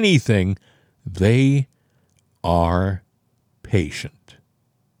they're anything, they are patient.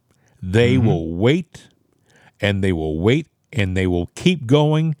 They will wait, and they will wait, and they will keep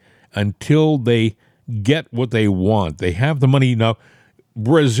going until they get what they want. They have the money. Now,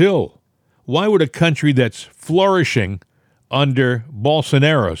 Brazil, why would a country that's flourishing under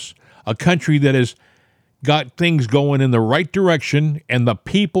Bolsonaro, a country that has got things going in the right direction and the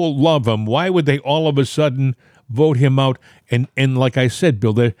people love him, why would they all of a sudden vote him out? And like I said,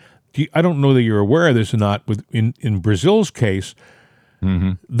 Bill, I don't know that you're aware of this or not, but in Brazil's case,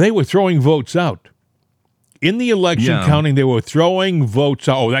 they were throwing votes out. In the election counting, they were throwing votes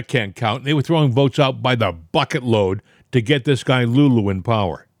out. Oh, that can't count. They were throwing votes out by the bucket load to get this guy Lulu in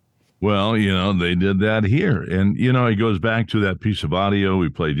power. Well, they did that here. And, it goes back to that piece of audio we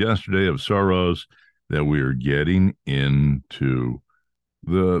played yesterday of Soros, that we are getting into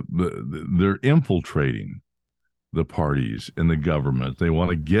they're infiltrating the parties and the government. They want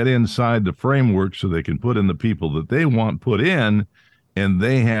to get inside the framework so they can put in the people that they want put in, and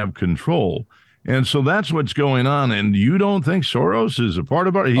they have control. And so that's what's going on. And you don't think Soros is a part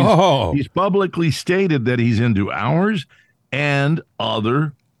of it? He's publicly stated that he's into ours. and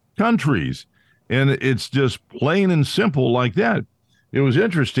other countries. And it's just plain and simple like that. It was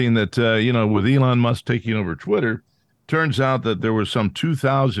interesting that, with Elon Musk taking over Twitter, turns out that there were some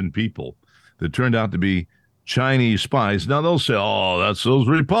 2,000 people that turned out to be Chinese spies. Now they'll say, oh, that's those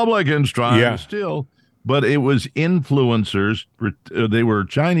Republicans trying to steal. But it was influencers. They were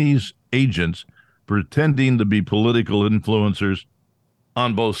Chinese agents pretending to be political influencers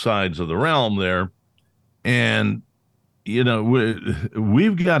on both sides of the realm there. And,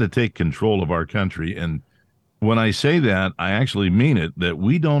 we've got to take control of our country. And when I say that, I actually mean it, that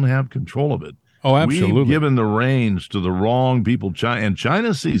we don't have control of it. Oh, absolutely. We've given the reins to the wrong people. And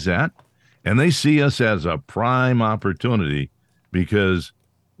China sees that, and they see us as a prime opportunity because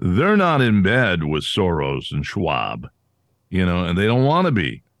they're not in bed with Soros and Schwab, and they don't want to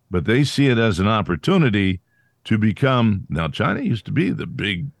be. But they see it as an opportunity to become. Now, China used to be the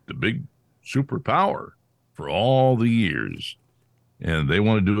big superpower for all the years, and they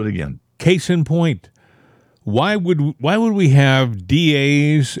want to do it again. Case in point, why would we have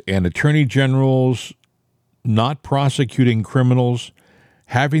DAs and attorney generals not prosecuting criminals,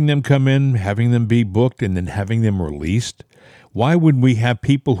 having them come in, having them be booked, and then having them released? Why would we have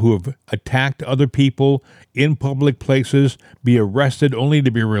people who have attacked other people in public places be arrested only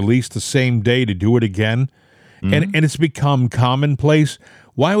to be released the same day to do it again? Mm-hmm. And it's become commonplace.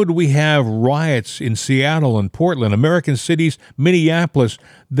 Why would we have riots in Seattle and Portland, American cities, Minneapolis,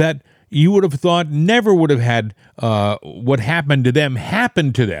 that you would have thought never would have had what happened to them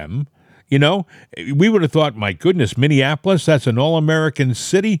happen to them? We would have thought, my goodness, Minneapolis, that's an all-American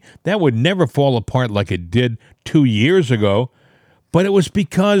city. That would never fall apart like it did 2 years ago. But it was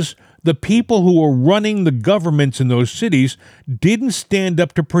because the people who were running the governments in those cities didn't stand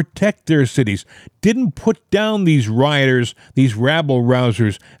up to protect their cities, didn't put down these rioters, these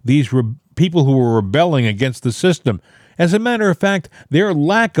rabble-rousers, these people who were rebelling against the system. As a matter of fact, their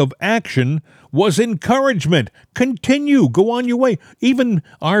lack of action was encouragement. Continue, go on your way. Even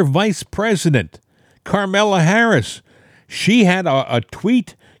our vice president, Kamala Harris, she had a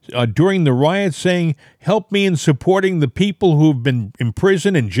tweet during the riots saying, help me in supporting the people who've been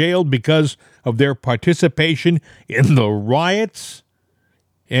imprisoned and jailed because of their participation in the riots.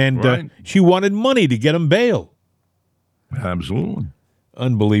 And she wanted money to get them bail. Absolutely.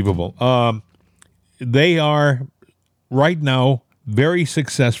 Unbelievable. They are right now very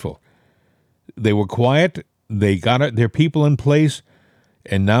successful. They were quiet. They got their people in place.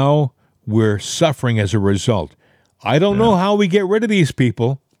 And now we're suffering as a result. I don't know how we get rid of these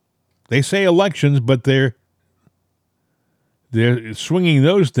people. They say elections, but they're swinging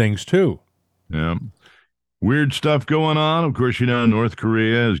those things too. Yeah. Weird stuff going on. Of course, North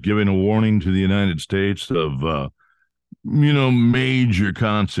Korea is giving a warning to the United States of, major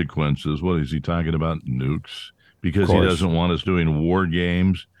consequences. What is he talking about? Nukes. Because he doesn't want us doing war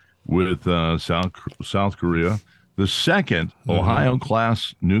games with South Korea. The second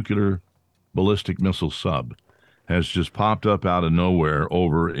Ohio-class nuclear ballistic missile sub has just popped up out of nowhere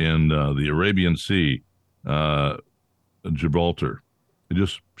over in the Arabian Sea, Gibraltar. It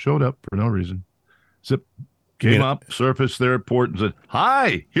just showed up for no reason. Came up, surfaced there at port, and said,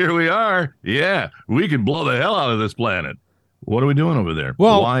 hi, here we are. Yeah, we can blow the hell out of this planet. What are we doing over there?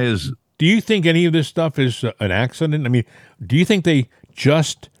 Well, do you think any of this stuff is an accident? I mean, do you think they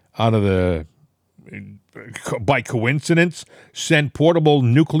just by coincidence, sent portable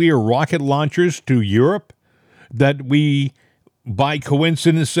nuclear rocket launchers to Europe? That we, by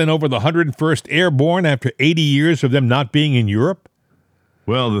coincidence, sent over the 101st Airborne after 80 years of them not being in Europe?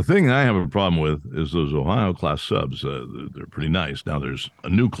 Well, the thing I have a problem with is those Ohio-class subs. They're pretty nice. Now, there's a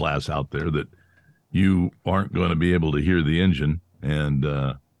new class out there that you aren't going to be able to hear the engine. And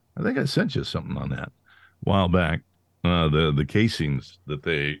I think I sent you something on that a while back. The casings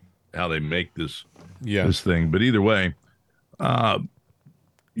how they make this thing. But either way,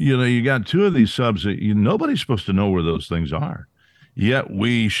 you got two of these subs that nobody's supposed to know where those things are. Yet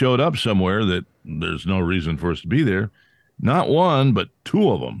we showed up somewhere that there's no reason for us to be there. Not one, but two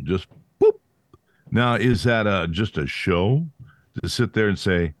of them. Just boop. Now, is that just a show to sit there and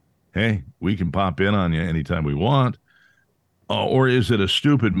say, hey, we can pop in on you anytime we want? Or is it a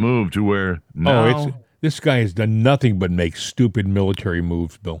stupid move to where now... this guy has done nothing but make stupid military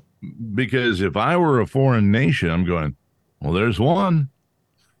moves, Bill. Because if I were a foreign nation, I'm going, well, there's one.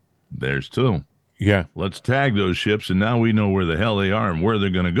 There's two. Yeah. Let's tag those ships, and now we know where the hell they are and where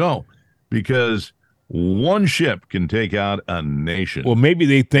they're going to go. Because one ship can take out a nation. Well, maybe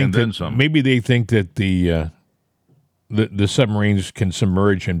they think that the submarines can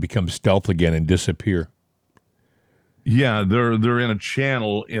submerge and become stealth again and disappear. Yeah, they're in a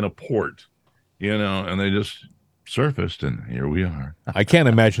channel in a port, and they just surfaced, and here we are. I can't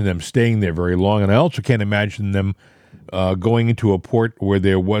imagine them staying there very long, and I also can't imagine them going into a port where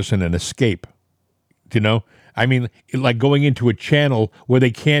there wasn't an escape. You know? I mean, like going into a channel where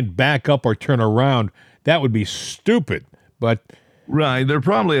they can't back up or turn around. That would be stupid. But right, they're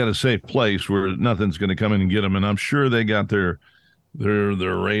probably at a safe place where nothing's going to come in and get them, and I'm sure they got their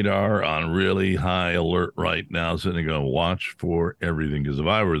radar on really high alert right now, so they're going to watch for everything. Because if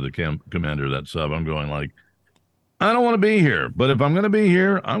I were the commander of that sub, I'm going like, I don't want to be here, but if I'm going to be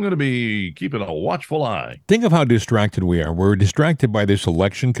here, I'm going to be keeping a watchful eye. Think of how distracted we are. We're distracted by this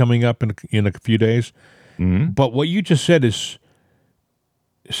election coming up in a few days. Mm-hmm. But what you just said is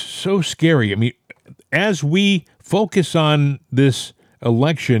so scary. I mean, as we focus on this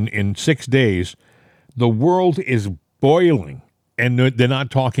election in 6 days, the world is boiling. And they're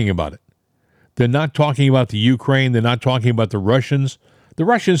not talking about it. They're not talking about the Ukraine. They're not talking about the Russians. The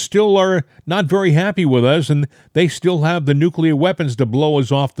Russians still are not very happy with us, and they still have the nuclear weapons to blow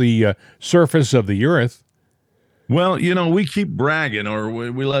us off the surface of the earth. Well, you know, we keep bragging, or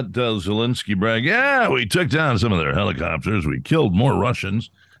we let Zelensky brag. Yeah, we took down some of their helicopters. We killed more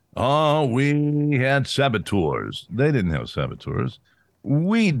Russians. Oh, we had saboteurs. They didn't have saboteurs.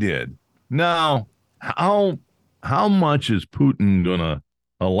 We did. Now, how much is Putin going to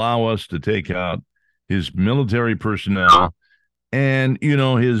allow us to take out his military personnel and, you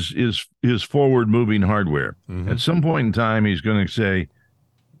know, his forward-moving hardware? Mm-hmm. At some point in time, he's going to say,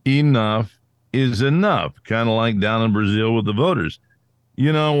 enough is enough, kind of like down in Brazil with the voters.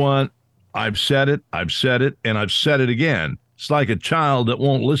 You know what? I've said it, and I've said it again. It's like a child that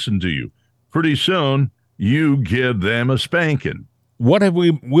won't listen to you. Pretty soon, you give them a spanking. What have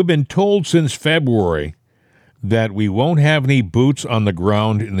we've been told since February that we won't have any boots on the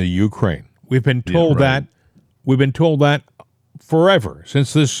ground in the Ukraine. We've been told that. We've been told that forever,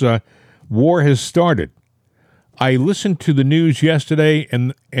 since this war has started. I listened to the news yesterday,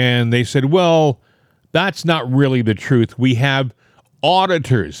 and they said, well, that's not really the truth. We have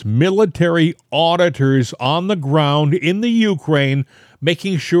auditors, military auditors on the ground in the Ukraine,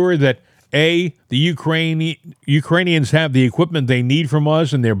 making sure that, A, the Ukrainians have the equipment they need from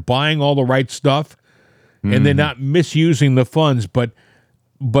us, and they're buying all the right stuff, and they're not misusing the funds. But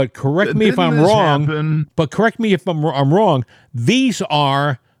correct me if I'm wrong. But correct me if I'm wrong. These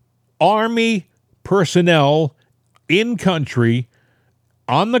are Army personnel in country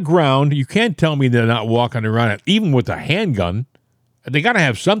on the ground. You can't tell me they're not walking around, even with a handgun. They got to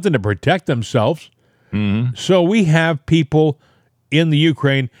have something to protect themselves. Mm-hmm. So we have people in the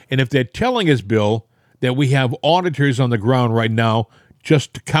Ukraine, and if they're telling us, Bill, that we have auditors on the ground right now,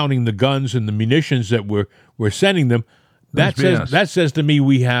 just counting the guns and the munitions that we're sending them, that says to me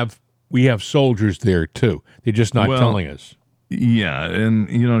we have soldiers there too. They're just not telling us. Yeah, and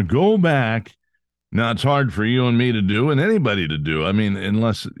you know, go back. Now it's hard for you and me to do, and anybody to do. I mean,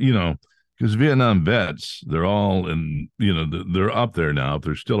 unless you know, because Vietnam vets, they're all in. You know, they're up there now if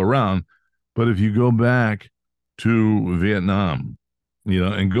they're still around. But if you go back to Vietnam, you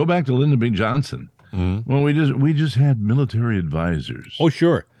know, and go back to Lyndon B. Johnson. Mm-hmm. Well, we just had military advisors. Oh,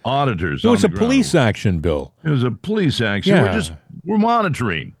 sure. Auditors. It was a police action, Bill. It was a police action. Yeah. We're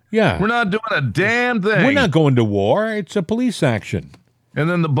monitoring. Yeah. We're not doing a damn thing. We're not going to war. It's a police action. And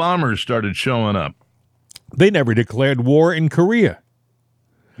then the bombers started showing up. They never declared war in Korea.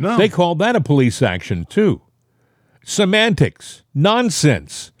 No. They called that a police action, too. Semantics.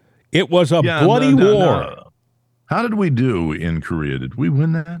 Nonsense. It was a bloody war. No. How did we do in Korea? Did we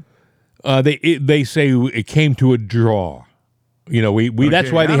win that? They say it came to a draw. You know, we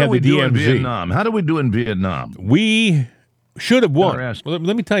that's why they have the DMZ. How did we do in Vietnam? We should have won. Well,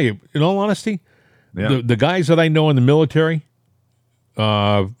 let me tell you, in all honesty, the guys that I know in the military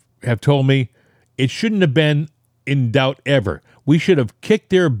have told me it shouldn't have been in doubt ever. We should have kicked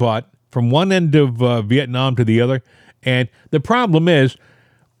their butt from one end of Vietnam to the other. And the problem is,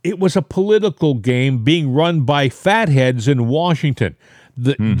 it was a political game being run by fatheads in Washington.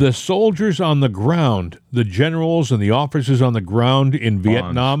 The soldiers on the ground, the generals and the officers on the ground in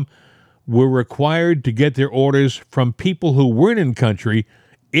Vietnam were required to get their orders from people who weren't in country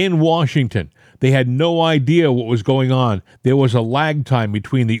in Washington. They had no idea what was going on. There was a lag time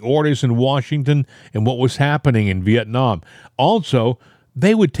between the orders in Washington and what was happening in Vietnam. Also,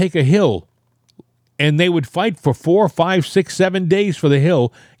 they would take a hill and they would fight for 4, 5, 6, 7 days for the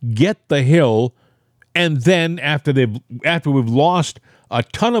hill, get the hill, and then after we've lost a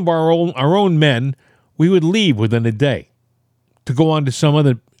ton of our own men, we would leave within a day to go on to some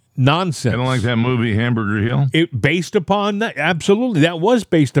other nonsense. Kind of like that movie Hamburger Hill? Based upon that, absolutely. That was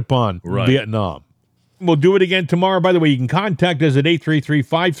based upon Vietnam. We'll do it again tomorrow. By the way, you can contact us at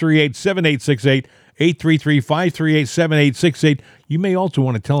 833-538-7868, 833-538-7868. You may also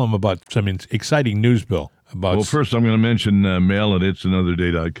want to tell them about some exciting news, Bill. Well, first I'm going to mention mail at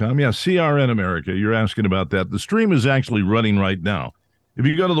itsanotherday.com. Yeah, CRN America, you're asking about that. The stream is actually running right now. If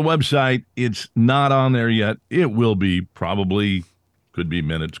you go to the website, it's not on there yet. It will be probably, could be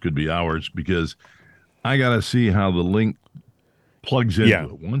minutes, could be hours, because I got to see how the link plugs into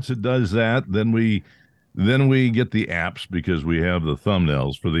it. Once it does that, then we get the apps, because we have the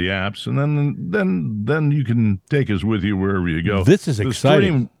thumbnails for the apps, and then you can take us with you wherever you go. This is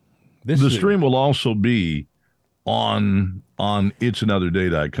exciting. The stream will also be on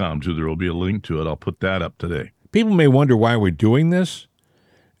itsanotherday.com too. There will be a link to it. I'll put that up today. People may wonder why we're doing this,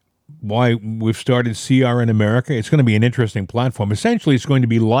 why we've started CRN America. It's going to be an interesting platform. Essentially, it's going to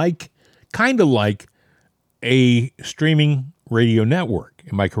be kind of like a streaming radio network.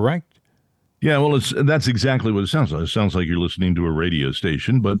 Am I correct? Yeah, well, that's exactly what it sounds like. It sounds like you're listening to a radio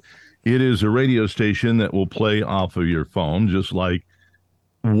station, but it is a radio station that will play off of your phone, just like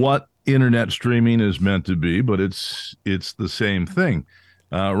what internet streaming is meant to be, but it's the same thing.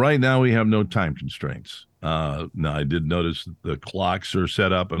 Right now, we have no time constraints. Now, I did notice the clocks are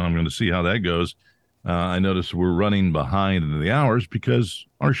set up, and I'm going to see how that goes. I noticed we're running behind in the hours because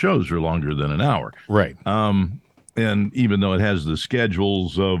our shows are longer than an hour. Right. And even though it has the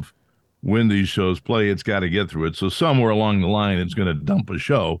schedules of when these shows play, it's got to get through it. So somewhere along the line, it's going to dump a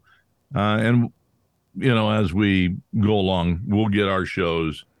show. And, as we go along, we'll get our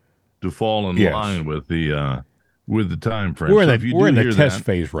shows to fall in line with the time frame. We're in the test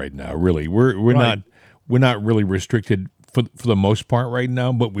phase right now, really. We're not really restricted for the most part right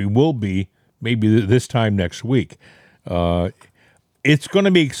now, but we will be maybe this time next week. It's going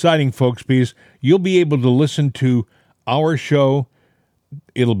to be exciting, folks, because you'll be able to listen to our show.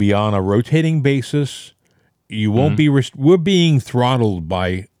 It'll be on a rotating basis. You won't be. We're being throttled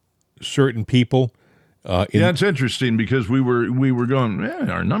by certain people. It's interesting because we were going,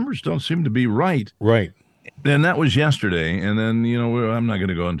 our numbers don't seem to be right. Right. And that was yesterday. And then, I'm not going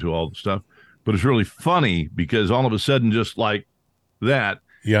to go into all the stuff, but it's really funny because all of a sudden, just like that,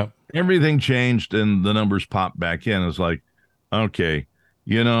 everything changed and the numbers popped back in. It's like, okay,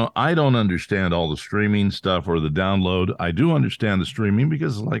 I don't understand all the streaming stuff or the download. I do understand the streaming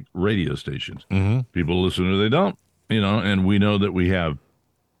because it's like radio stations. Mm-hmm. People listen or they don't, and we know that we have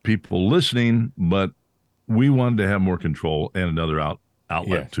people listening, but we wanted to have more control and another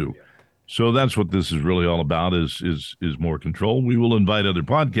outlet too. Yeah. So that's what this is really all about is more control. We will invite other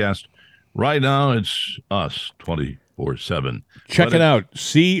podcasts. Right now it's us 24/7. Check it out.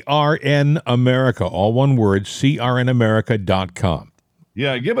 CRN America, all one word, crnamerica.com.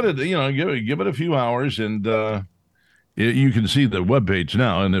 Yeah, give it a few hours and you can see the webpage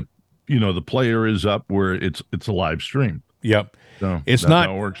now, and the player is up where it's a live stream. Yep. So it's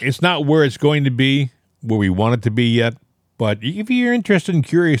not where it's going to be, where we want it to be yet, but if you're interested and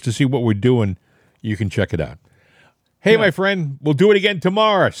curious to see what we're doing, you can check it out. Hey, my friend, we'll do it again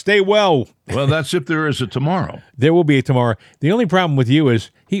tomorrow. Stay well. Well, that's if there is a tomorrow. There will be a tomorrow. The only problem with you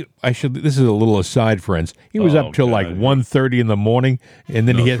is this is a little aside, friends. He was up till like 1:30 in the morning, and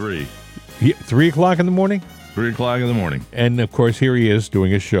then he had 3 o'clock in the morning? 3 o'clock in the morning. And, of course, here he is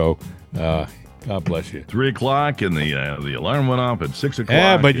doing a show. God bless you. 3 o'clock, and the alarm went off at 6 o'clock.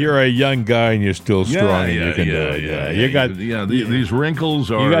 Yeah, but you're a young guy, and you're still strong, and you can do it. Yeah, you got these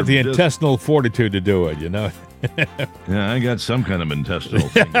wrinkles are. You got the intestinal fortitude to do it. Yeah, I got some kind of intestinal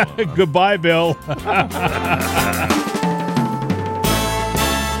thing going on. Goodbye, Bill.